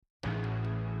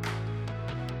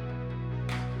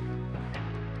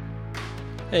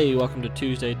Hey, welcome to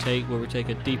Tuesday Take, where we take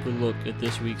a deeper look at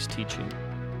this week's teaching.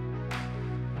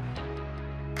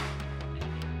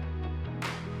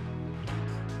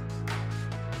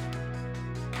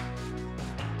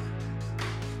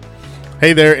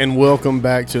 Hey there, and welcome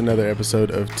back to another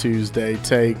episode of Tuesday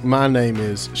Take. My name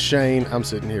is Shane. I'm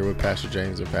sitting here with Pastor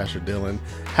James and Pastor Dylan.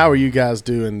 How are you guys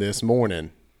doing this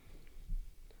morning?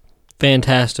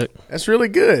 Fantastic. That's really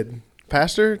good.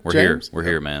 Pastor James? We're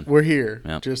here, man. We're here.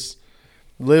 Yep. Just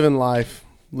living life,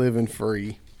 living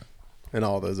free, and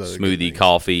all those other good Smoothie, things.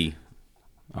 coffee.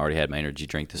 I already had my energy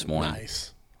drink this morning.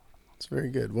 Nice. It's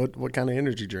very good. What kind of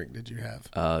energy drink did you have?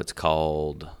 It's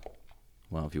called,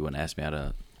 well, if you wouldn't ask me how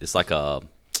to, it's like a...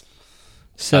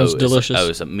 Sounds delicious.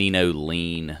 It's amino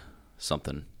lean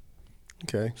something.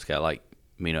 Okay. It's got like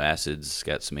amino acids. It's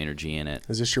got some energy in it.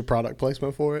 Is this your product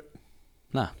placement for it?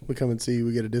 Nah. We come and see you,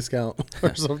 we get a discount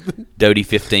or something? Doty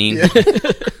 15. Yeah.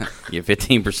 Get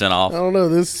 15% off. I don't know.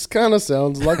 This kind of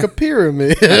sounds like a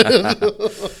pyramid.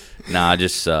 Nah, I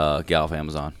just get off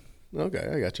Amazon. Okay,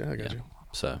 I got you.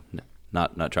 So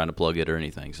not trying to plug it or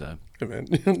anything. So Hey, man,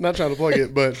 I'm not trying to plug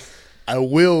it, but I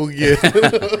will get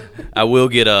I will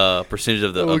get a percentage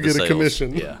of the. We'll of the get a sales.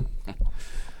 commission. Yeah.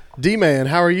 D-Man,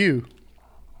 how are you?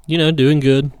 You know, doing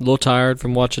good. A little tired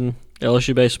from watching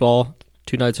LSU baseball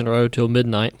 2 nights in a row till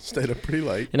midnight. Stayed up pretty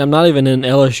late. And I'm not even an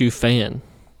LSU fan.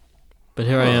 But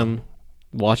here I am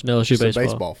watching LSU Just baseball. a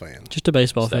baseball fan. Just a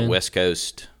baseball It's fan. that West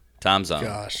Coast time zone.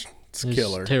 Gosh, it's It's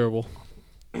killer. terrible.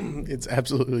 It's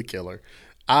absolutely killer.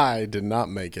 I did not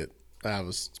make it. I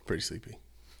was pretty sleepy.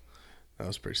 I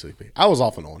was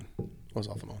off and on.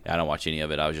 I don't watch any of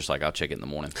it. I was just like, I'll check it in the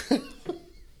morning.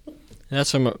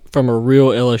 That's from a real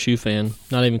LSU fan,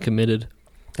 not even committed.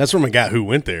 That's from a guy who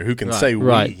went there, who can say we.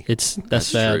 Right. That's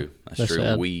sad. True. That's true.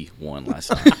 sad. We won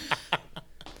last night.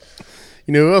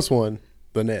 You know who else won?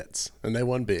 The Nets. And they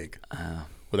won big.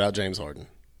 Without James Harden.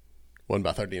 Won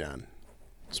by 39.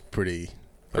 It's pretty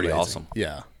amazing. awesome.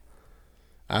 Yeah.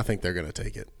 I think they're going to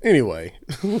take it. Anyway.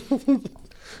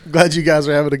 Glad you guys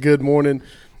are having a good morning.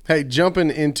 Hey,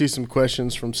 jumping into some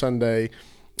questions from Sunday.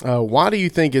 Why do you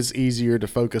think it's easier to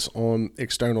focus on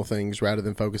external things rather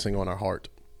than focusing on our heart?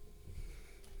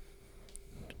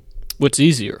 What's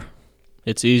easier?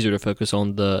 It's easier to focus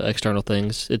on the external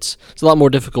things. It's a lot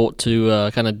more difficult to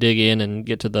kind of dig in and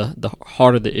get to the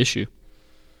heart of the issue.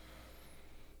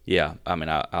 Yeah. I mean,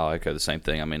 I'll echo the same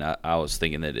thing. I mean, I was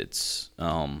thinking that it's,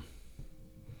 well,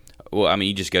 I mean,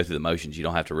 you just go through the motions. You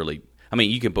don't have to really, I mean,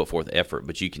 you can put forth effort,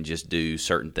 but you can just do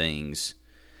certain things.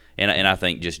 And I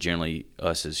think just generally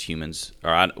us as humans,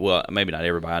 well, maybe not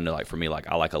everybody. I know, like for me, like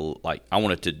I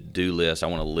want a to-do list. I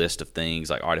want a list of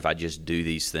things. Like, all right, if I just do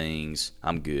these things,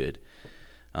 I'm good.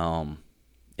 And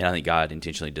I think God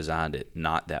intentionally designed it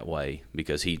not that way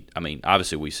because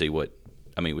obviously we see with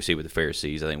the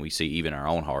Pharisees. I think we see even in our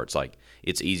own hearts, like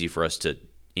it's easy for us to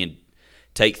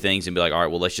take things and be like, all right,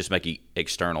 well, let's just make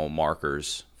external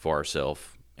markers for ourselves,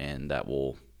 and that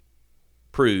will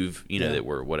prove, that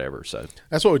we're whatever. So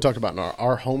That's what we talked about in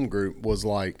our home group was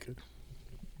like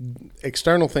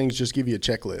external things just give you a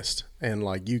checklist, and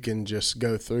like you can just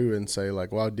go through and say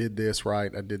like, well, I did this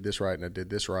right, I did this right, and I did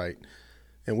this right.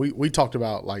 And we talked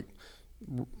about like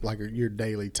your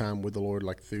daily time with the Lord,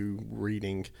 like through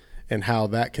reading, and how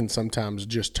that can sometimes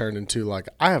just turn into like,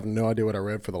 I have no idea what I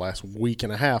read for the last week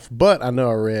and a half, but I know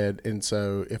I read, and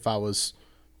so if I was,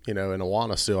 in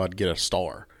Awana still, I'd get a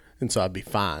star, and so I'd be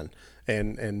fine.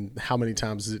 And how many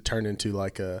times does it turn into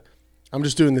like I'm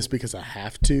just doing this because I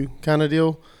have to kind of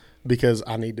deal, because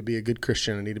I need to be a good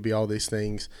Christian, I need to be all these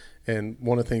things. And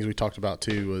one of the things we talked about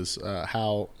too was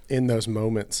how in those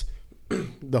moments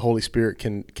the Holy Spirit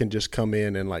can just come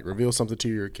in and like reveal something to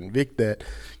you or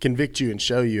convict you and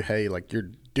show you, hey, like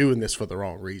you're doing this for the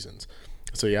wrong reasons.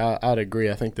 So yeah, I'd agree.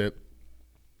 I think that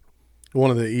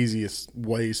one of the easiest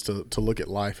ways to look at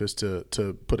life is to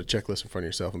put a checklist in front of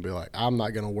yourself and be like, I'm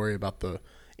not going to worry about the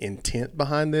intent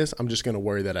behind this. I'm just going to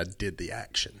worry that I did the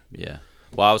action. yeah.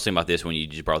 Well, I was thinking about this when you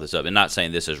just brought this up, and not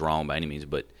saying this is wrong by any means,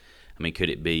 but I mean, could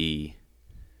it be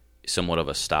somewhat of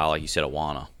a style, like you said,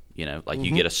 Awana? Like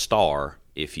you get a star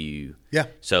if you. Yeah.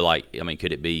 So like, I mean,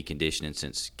 could it be conditioning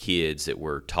since kids that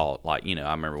were taught, like, I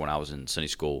remember when I was in Sunday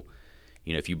school,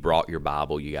 if you brought your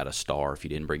Bible, you got a star. If you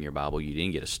didn't bring your Bible, you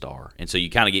didn't get a star. And so you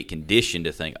kind of get conditioned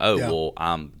to think, well,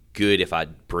 I'm good if I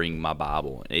bring my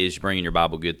Bible. Is bringing your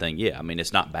Bible a good thing? Yeah. I mean,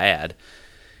 it's not bad.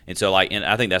 And so, like, and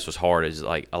I think that's what's hard is,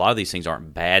 like, a lot of these things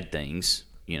aren't bad things.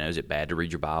 Is it bad to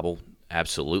read your Bible?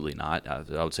 Absolutely not.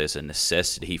 I would say it's a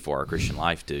necessity for our Christian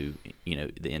life to,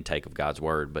 the intake of God's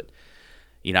Word. But,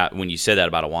 when you said that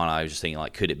about Awana, I was just thinking,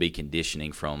 like, could it be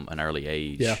conditioning from an early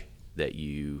age that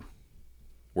you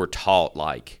we're taught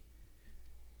like,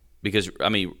 because I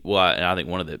mean, and I think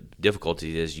one of the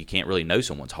difficulties is you can't really know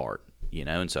someone's heart,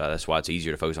 and so that's why it's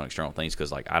easier to focus on external things,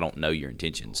 because like I don't know your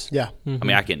intentions. Yeah. I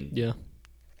mean,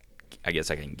 I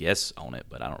guess I can guess on it,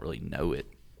 but I don't really know it.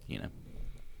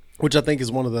 Which I think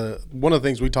is one of the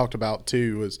things we talked about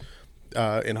too was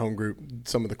in home group,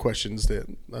 some of the questions that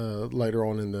later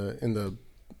on in the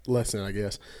lesson, I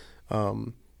guess,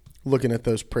 looking at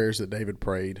those prayers that David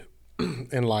prayed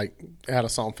and like out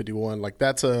of Psalm 51, like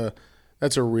that's a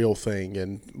real thing.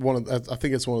 And I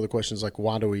think it's one of the questions, like,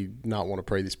 why do we not want to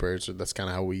pray these prayers? So that's kind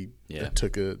of how we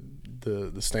took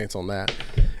the stance on that.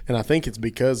 And I think it's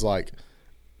because like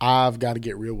I've got to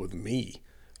get real with me.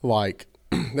 Like,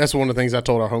 that's one of the things I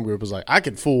told our home group was like, I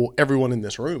could fool everyone in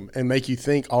this room and make you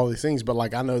think all these things. But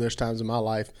like, I know there's times in my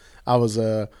life, I was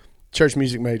a church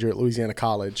music major at Louisiana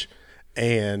College,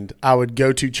 and I would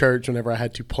go to church whenever I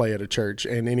had to play at a church.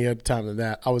 And any other time than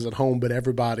that, I was at home, but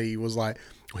everybody was like,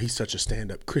 well, he's such a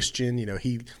stand-up Christian.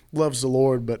 He loves the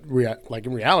Lord. But like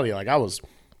in reality, like I was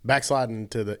backsliding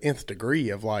to the nth degree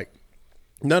of like,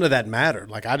 none of that mattered.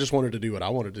 Like I just wanted to do what I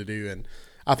wanted to do. And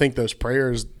I think those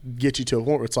prayers get you to a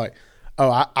point where it's like,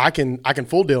 oh, I can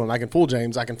fool Dylan, I can fool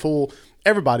James, I can fool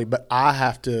everybody, but I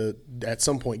have to at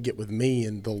some point get with me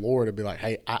and the Lord and be like,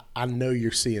 hey, I know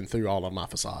you're seeing through all of my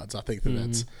facades. I think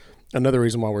that's another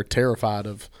reason why we're terrified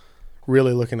of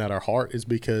really looking at our heart, is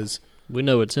because we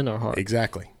know it's in our heart.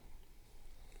 Exactly.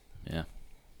 Yeah.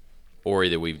 Or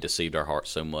either we've deceived our heart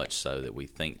so much so that we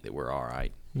think that we're all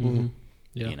right. Mm-hmm.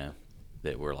 Yeah.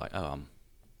 That we're like, oh,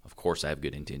 of course I have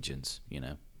good intentions, or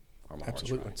my heart's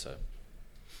Absolutely. right.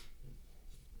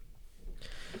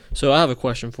 So I have a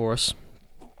question for us.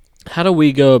 How do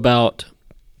we go about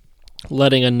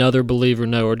letting another believer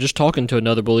know, or just talking to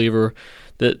another believer,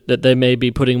 that they may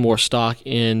be putting more stock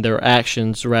in their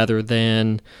actions rather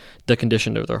than the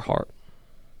condition of their heart?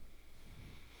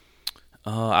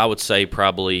 I would say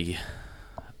probably,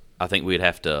 I think we'd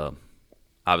have to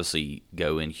obviously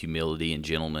go in humility and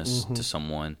gentleness to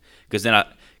someone, because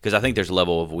I think there's a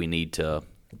level of we need to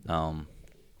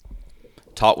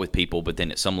talk with people, but then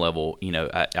at some level,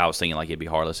 I was thinking like it'd be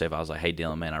hard. Let's say if I was like, hey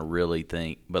Dylan, man, I really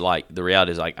think, but like the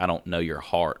reality is like I don't know your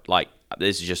heart. Like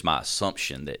this is just my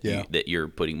assumption that that you're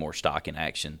putting more stock in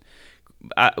action.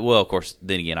 Well, of course,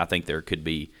 then again, I think there could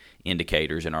be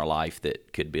indicators in our life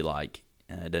that could be like,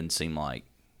 it doesn't seem like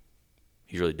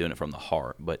he's really doing it from the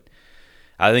heart. But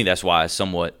I think that's why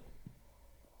somewhat,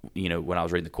 when I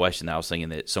was reading the question, I was thinking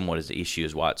that somewhat is the issue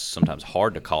is why it's sometimes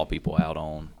hard to call people out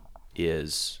on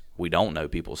is we don't know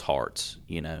people's hearts,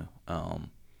 Of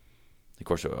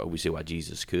course, we see why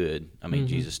Jesus could. I mean,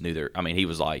 Jesus knew he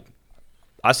was like,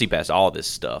 I see past all this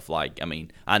stuff. Like,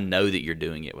 I know that you're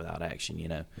doing it without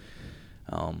action,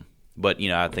 But,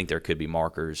 I think there could be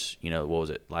markers, what was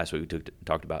it? Last week we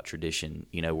talked about tradition,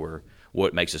 where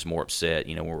what makes us more upset,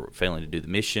 we're failing to do the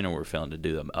mission or we're failing to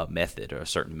do a method or a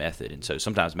certain method. And so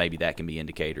sometimes maybe that can be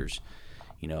indicators,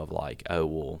 of like, oh,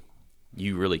 well,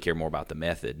 you really care more about the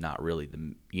method, not really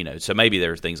so maybe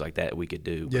there's things like that we could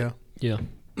do. Yeah.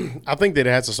 I think that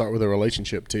it has to start with a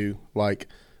relationship too. Like,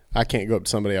 I can't go up to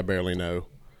somebody I barely know.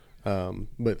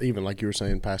 But even like you were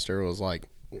saying, Pastor, it was like,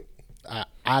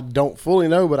 I don't fully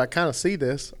know, but I kind of see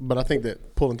this. But I think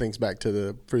that pulling things back to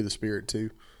the fruit of the Spirit too,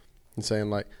 and saying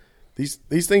like,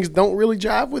 these things don't really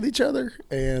jive with each other.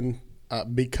 And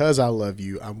because I love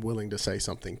you, I'm willing to say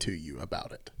something to you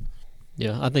about it.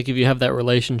 Yeah, I think if you have that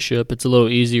relationship, it's a little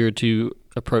easier to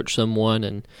approach someone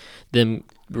and then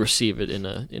receive it in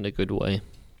a good way.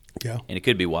 Yeah, and it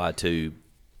could be why too.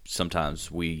 Sometimes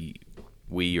we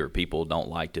or people don't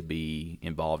like to be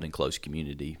involved in close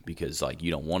community because like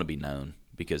you don't want to be known.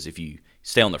 Because if you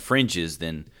stay on the fringes,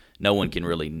 then no one can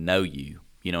really know you.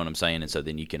 You know what I'm saying? And so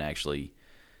then you can actually,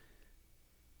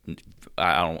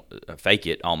 fake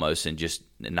it almost and just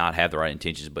not have the right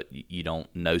intentions, but you don't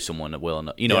know someone well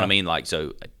enough. You know what I mean? Like,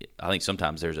 so I think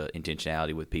sometimes there's an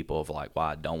intentionality with people of like, well,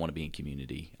 I don't want to be in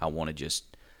community. I want to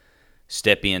just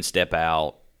step in, step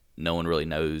out. No one really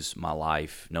knows my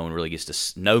life. No one really gets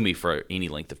to know me for any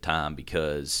length of time,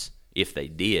 because if they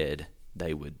did,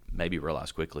 they would maybe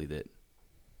realize quickly that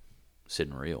it's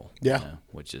isn't real. Yeah.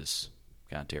 Which is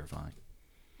kind of terrifying.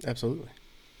 Absolutely.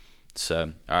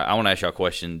 So I want to ask you a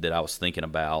question that I was thinking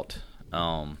about.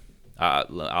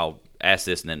 I'll ask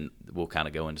this and then we'll kind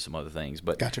of go into some other things.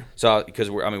 But gotcha. So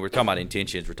because we're talking about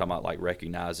intentions, we're talking about like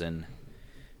recognizing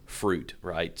fruit,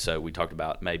 right? So we talked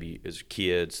about maybe as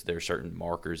kids there are certain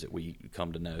markers that we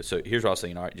come to know. So here's what I was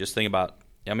thinking. All right, just think about.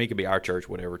 It could be our church,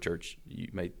 whatever church you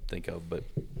may think of, but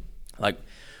like,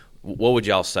 what would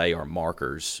y'all say are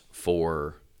markers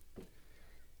for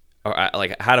or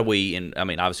like, how do we? And I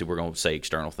mean, obviously, we're going to say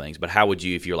external things, but how would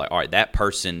you, if you're like, all right, that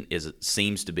person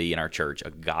seems to be in our church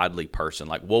a godly person?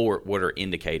 Like, what are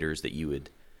indicators that you would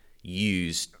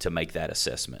use to make that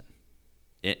assessment?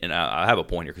 And I have a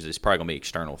point here because it's probably going to be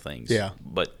external things. Yeah.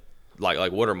 But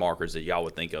like, what are markers that y'all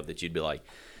would think of that you'd be like,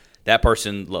 that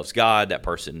person loves God, that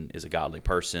person is a godly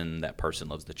person, that person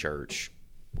loves the church?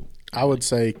 I would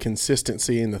say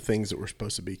consistency in the things that we're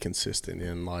supposed to be consistent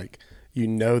in. Like,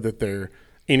 that they're,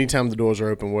 anytime the doors are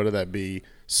open, whether that be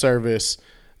service,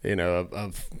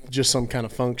 of just some kind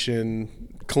of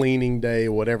function, cleaning day,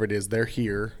 whatever it is, they're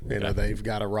here. They've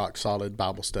got a rock solid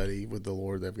Bible study with the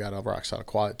Lord. They've got a rock solid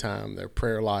quiet time. Their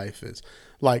prayer life is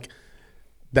like,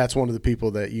 that's one of the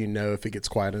people that, if it gets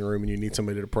quiet in the room and you need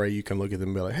somebody to pray, you can look at them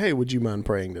and be like, hey, would you mind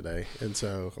praying today? And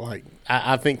so, like,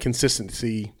 I think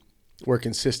consistency, where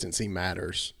consistency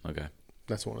matters. Okay.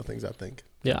 That's one of the things I think.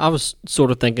 Yeah, I was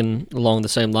sort of thinking along the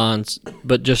same lines,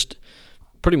 but just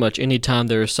pretty much any time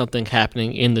there is something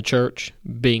happening in the church,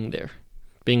 being there,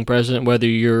 being present, whether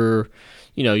you're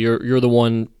the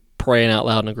one praying out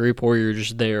loud in a group or you're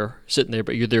just there, sitting there,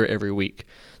 but you're there every week.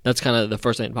 That's kind of the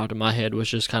first thing that popped in my head was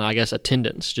just kind of, I guess,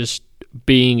 attendance, just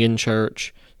being in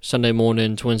church Sunday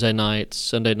mornings, Wednesday nights,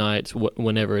 Sunday nights,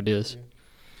 whenever it is.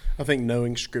 I think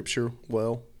knowing Scripture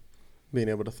well, being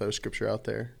able to throw Scripture out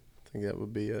there, I think that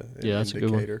would be an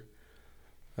indicator.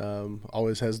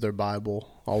 Always has their Bible,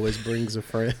 always brings a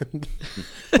friend,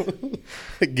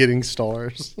 getting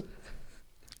stars.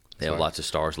 They have lots of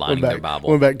stars lining their Bible.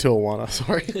 Went back to Awana,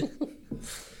 sorry.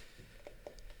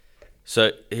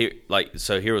 So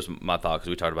here was my thought, because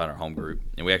we talked about our home group,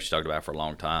 and we actually talked about it for a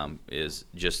long time, is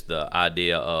just the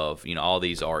idea of, all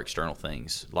these are external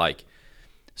things. Like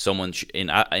someone, and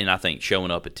I think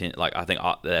showing up at I think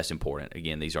that's important.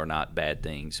 Again, these are not bad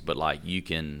things, but like you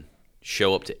can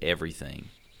show up to everything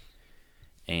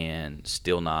and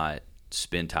still not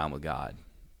spend time with God,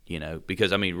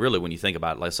 because I mean, really, when you think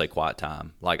about it, let's say quiet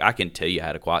time. Like I can tell you I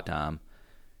had a quiet time.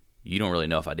 You don't really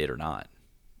know if I did or not.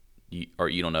 Or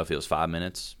you don't know if it was 5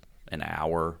 minutes, an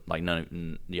hour, like y'all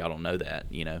don't know that,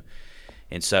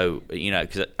 And so,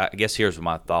 because I guess here's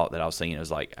my thought that I was thinking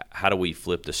is like, how do we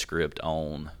flip the script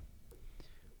on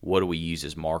what do we use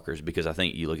as markers? Because I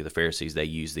think you look at the Pharisees, they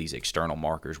use these external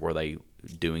markers where they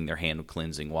doing their hand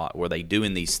cleansing, where they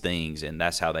doing these things, and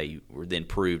that's how they were then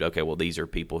proved, okay, well, these are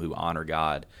people who honor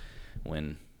God,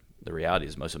 when the reality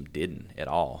is most of them didn't at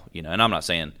all, And I'm not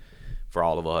saying for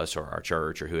all of us or our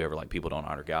church or whoever, like, people don't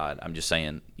honor God. I'm just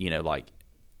saying, like,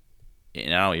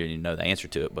 and I don't even know the answer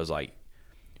to it, but it's like,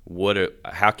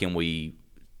 how can we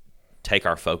take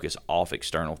our focus off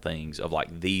external things of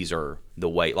like, these are the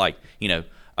way, like,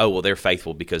 oh, well, they're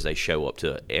faithful because they show up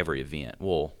to every event.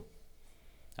 Well,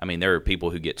 I mean, there are people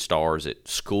who get stars at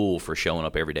school for showing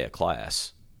up every day at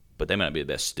class, but they might not be the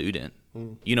best student.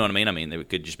 You know what I mean? I mean, it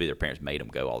could just be their parents made them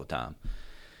go all the time.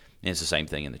 And it's the same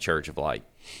thing in the church of like,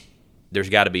 there's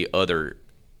got to be other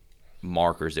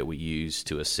markers that we use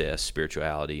to assess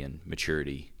spirituality and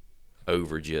maturity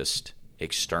over just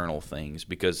external things,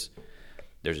 because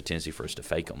there's a tendency for us to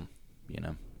fake them,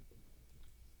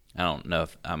 I don't know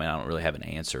I don't really have an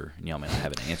answer. I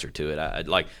have an answer to it. I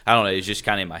don't know. It's just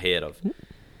kind of in my head of,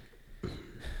 I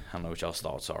don't know what y'all's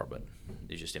thoughts are, but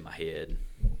it's just in my head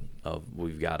of,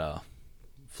 we've got to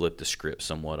flip the script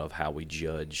somewhat of how we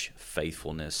judge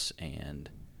faithfulness, and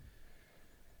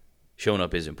showing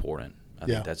up is important. I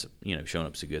think that's, showing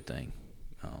up is a good thing.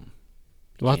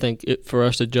 Well, I think for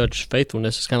us to judge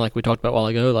faithfulness, it's kind of like we talked about a while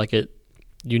ago, like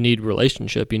you need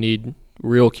relationship, you need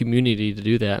real community to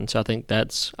do that. And so I think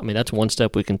that's one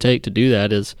step we can take to do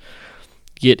that is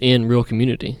get in real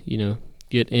community,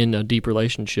 get in a deep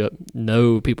relationship,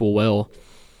 know people well,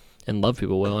 and love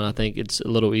people well. And I think it's a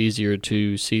little easier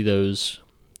to see those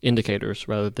indicators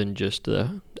rather than just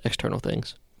the external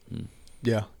things.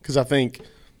 Yeah, because I think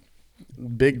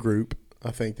big group, I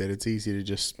think that it's easy to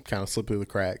just kind of slip through the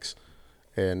cracks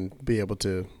and be able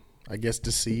to, I guess,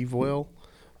 deceive well.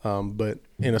 But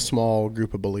in a small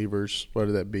group of believers,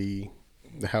 whether that be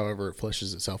however it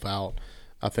fleshes itself out,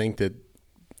 I think that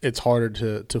it's harder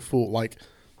to fool. Like,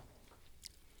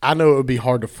 I know it would be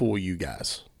hard to fool you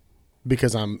guys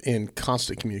because I'm in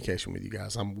constant communication with you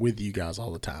guys. I'm with you guys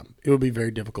all the time. It would be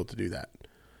very difficult to do that.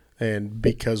 And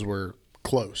because we're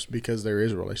close, because there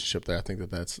is a relationship there, I think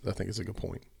it's a good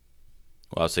point.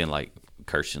 Well, I was saying, like,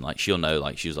 Kirsten, like, she'll know,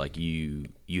 like, she was like, you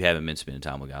haven't been spending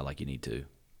time with God like you need to,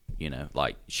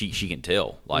 like, she can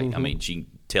tell, like, I mean, she can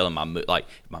tell in my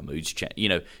mood's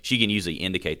change, she can usually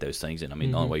indicate those things, and I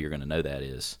mean, the only way you're going to know that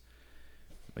is,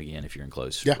 again, if you're in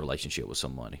close relationship with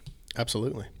somebody.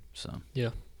 Absolutely. So yeah,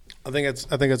 I think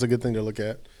that's a good thing to look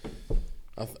at.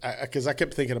 Because I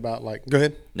kept thinking about like, go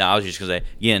ahead. No, I was just gonna say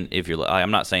again. If you're,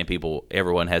 I'm not saying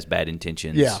everyone has bad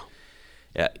intentions. Yeah.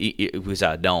 Because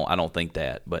I don't think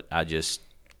that, but I just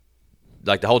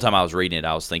like the whole time I was reading it,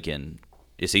 I was thinking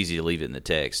it's easy to leave it in the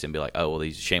text and be like, oh well,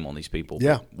 shame on these people.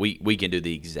 Yeah. But we can do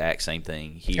the exact same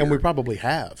thing here, And we probably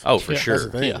have. Oh, for That's sure.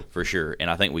 the thing. Yeah, for sure. And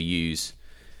I think we use,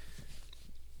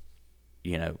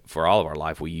 for all of our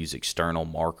life, we use external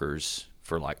markers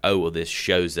for like, oh, well, this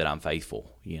shows that I'm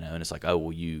faithful, and it's like, oh,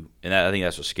 well, I think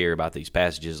that's what's scary about these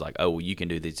passages, like, oh, well, you can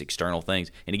do these external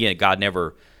things. And again, God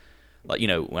never, like,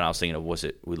 when I was thinking of,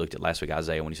 we looked at last week,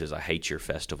 Isaiah, when he says, I hate your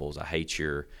festivals, I hate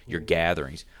your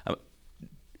gatherings.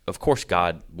 Of course,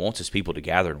 God wants his people to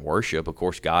gather and worship. Of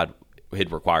course, God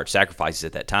had required sacrifices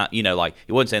at that time. Like,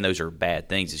 he wasn't saying those are bad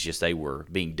things. It's just they were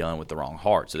being done with the wrong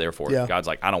heart. So therefore, God's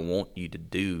like, I don't want you to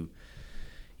do,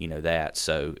 that.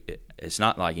 So it's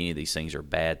not like any of these things are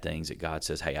bad things that God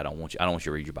says, hey, I don't want you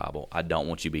to read your Bible. I don't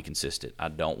want you to be consistent. I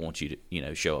don't want you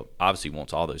to, show up. Obviously, he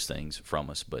wants all those things from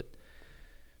us, but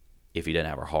if he doesn't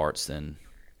have our hearts, then,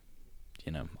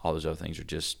 all those other things are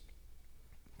just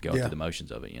going through the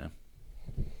motions of it,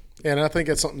 And I think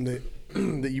that's something that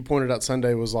that you pointed out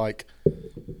Sunday was like,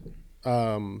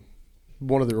 one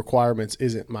of the requirements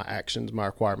isn't my actions, my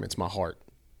requirement's my heart,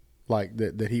 like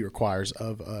that he requires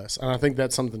of us. And I think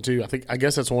that's something too. I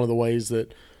guess that's one of the ways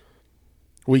that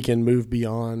we can move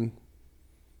beyond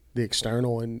the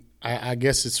external. And I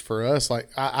guess it's for us, like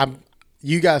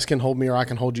you guys can hold me or I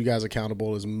can hold you guys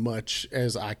accountable as much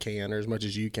as I can or as much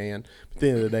as you can. But at the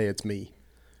end of the day, it's me.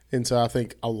 And so I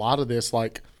think a lot of this,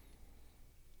 like,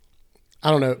 I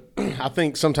don't know. I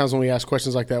think sometimes when we ask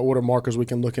questions like that, what are markers we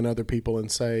can look in other people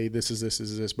and say, this is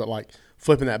this, but like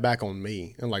flipping that back on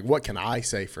me and like, what can I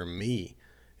say for me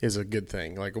is a good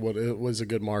thing. Like what was a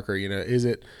good marker, is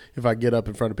it if I get up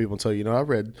in front of people and tell I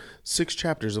read 6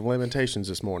 chapters of Lamentations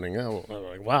this morning. Oh, I'm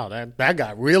like, wow, that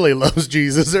guy really loves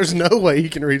Jesus. There's no way he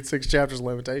can read 6 chapters of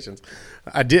Lamentations.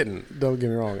 I didn't, don't get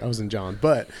me wrong. I was in John,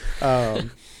 but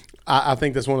I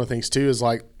think that's one of the things too, is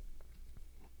like,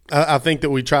 I think that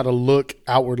we try to look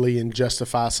outwardly and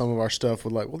justify some of our stuff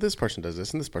with like, well, this person does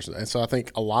this and this person. And so I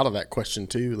think a lot of that question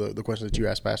too, the question that you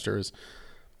asked, Pastor, is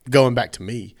going back to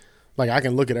me. Like I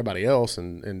can look at everybody else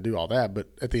and do all that, but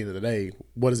at the end of the day,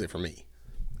 what is it for me?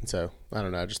 And so I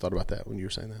don't know. I just thought about that when you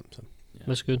were saying that. So yeah.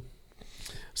 That's good.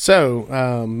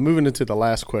 So moving into the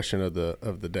last question of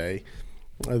the day,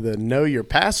 the Know Your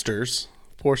Pastors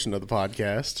portion of the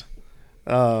podcast.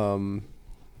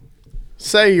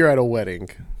 Say you're at a wedding.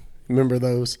 Remember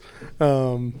those?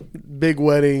 Big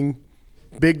wedding,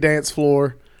 big dance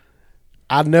floor.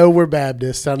 I know we're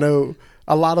Baptists. I know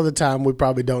a lot of the time we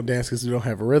probably don't dance because we don't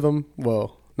have a rhythm.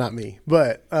 Well, not me.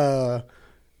 But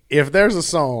if there's a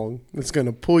song that's going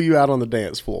to pull you out on the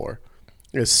dance floor,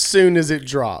 as soon as it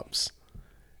drops,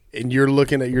 and you're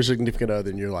looking at your significant other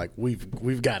and you're like,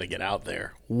 we've got to get out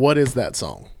there. What is that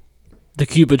song? The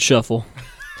Cupid Shuffle.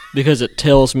 Because it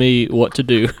tells me what to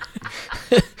do.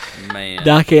 Man,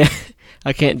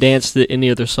 I can't dance to any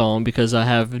other song because I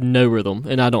have no rhythm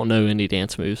and I don't know any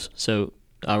dance moves. So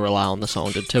I rely on the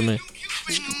song to tell me.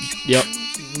 Yep.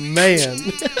 Man,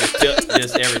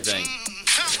 just everything.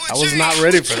 I was not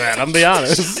ready for that. I'm be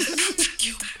honest.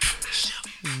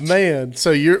 Man,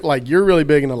 so you're really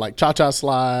big into like Cha-Cha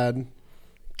Slide,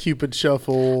 Cupid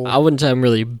Shuffle. I wouldn't say I'm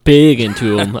really big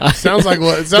into them. Sounds like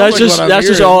what? That's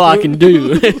just all I can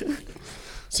do.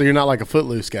 So you're not like a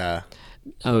Footloose guy.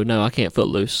 Oh no, I can't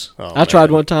Footloose. Oh, I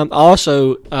tried one time.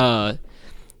 Also,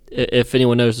 if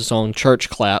anyone knows the song Church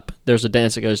Clap, there's a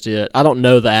dance that goes to it. I don't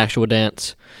know the actual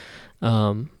dance,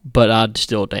 but I'd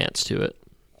still dance to it.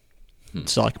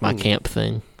 It's like my camp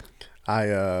thing.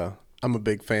 I'm a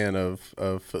big fan of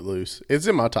Footloose. It's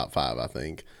in my top 5, I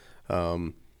think.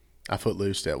 I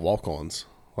Footloosed at Walk-Ons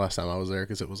last time I was there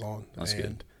because it was on. That's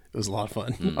good. It was a lot of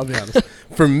fun. I'll be honest.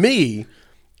 For me,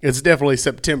 it's definitely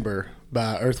September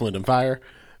by Earth, Wind, and Fire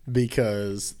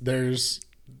because there's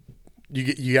you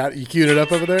queued it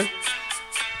up over there.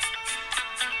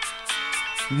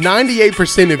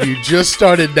 98% of you just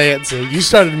started dancing. You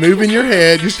started moving your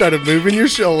head. You started moving your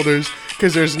shoulders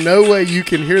because there's no way you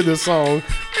can hear the song.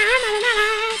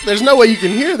 There's no way you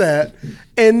can hear that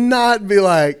and not be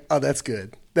like, oh, that's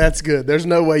good. That's good. There's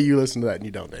no way you listen to that and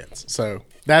you don't dance. So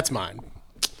that's mine.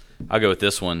 I'll go with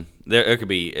this one. There could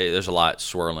be. There's a lot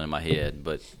swirling in my head,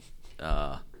 but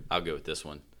I'll go with this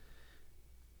one.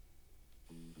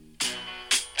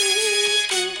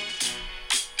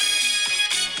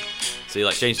 See,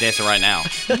 like Shane's dancing right now.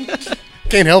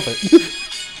 Can't help it.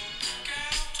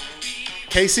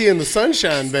 Casey and the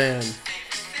Sunshine Band.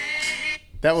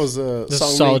 That was a That's a song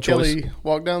me and solid choice. Kelly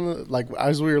walked down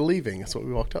as we were leaving. That's what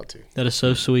we walked out to. That is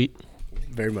so sweet.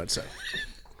 Very much so.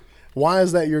 Why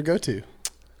is that your go-to?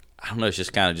 I don't know. It's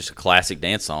just kind of just a classic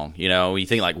dance song. You know, when you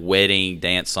think like wedding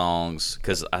dance songs,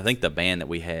 because I think the band that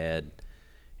we had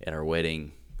at our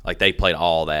wedding, like they played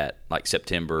all that, like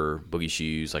September, Boogie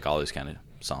Shoes, like all those kind of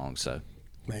songs. So,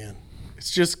 Man,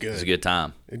 it's just good. it's a good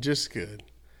time. It's just good.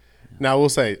 Now I will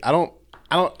say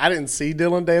I didn't see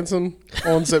Dylan dancing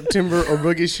on September or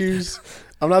Boogie Shoes.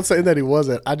 I'm not saying that he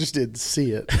wasn't. I just didn't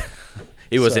see it.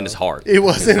 It was So, in his heart. It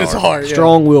was in his heart. Yeah.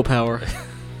 Strong willpower.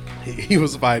 He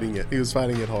was fighting it. He was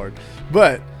fighting it hard.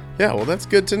 But yeah, well, that's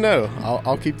good to know.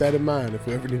 I'll keep that in mind if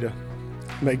we ever need to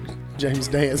make James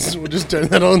dance. We'll just turn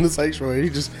that on the sanctuary. He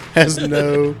just has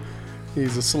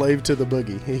he's a slave to the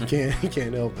boogie. He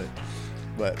can't help it.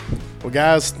 But well,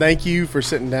 guys, thank you for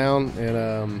sitting down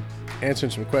and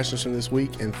answering some questions from this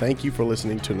week, and thank you for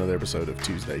listening to another episode of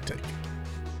Tuesday Take.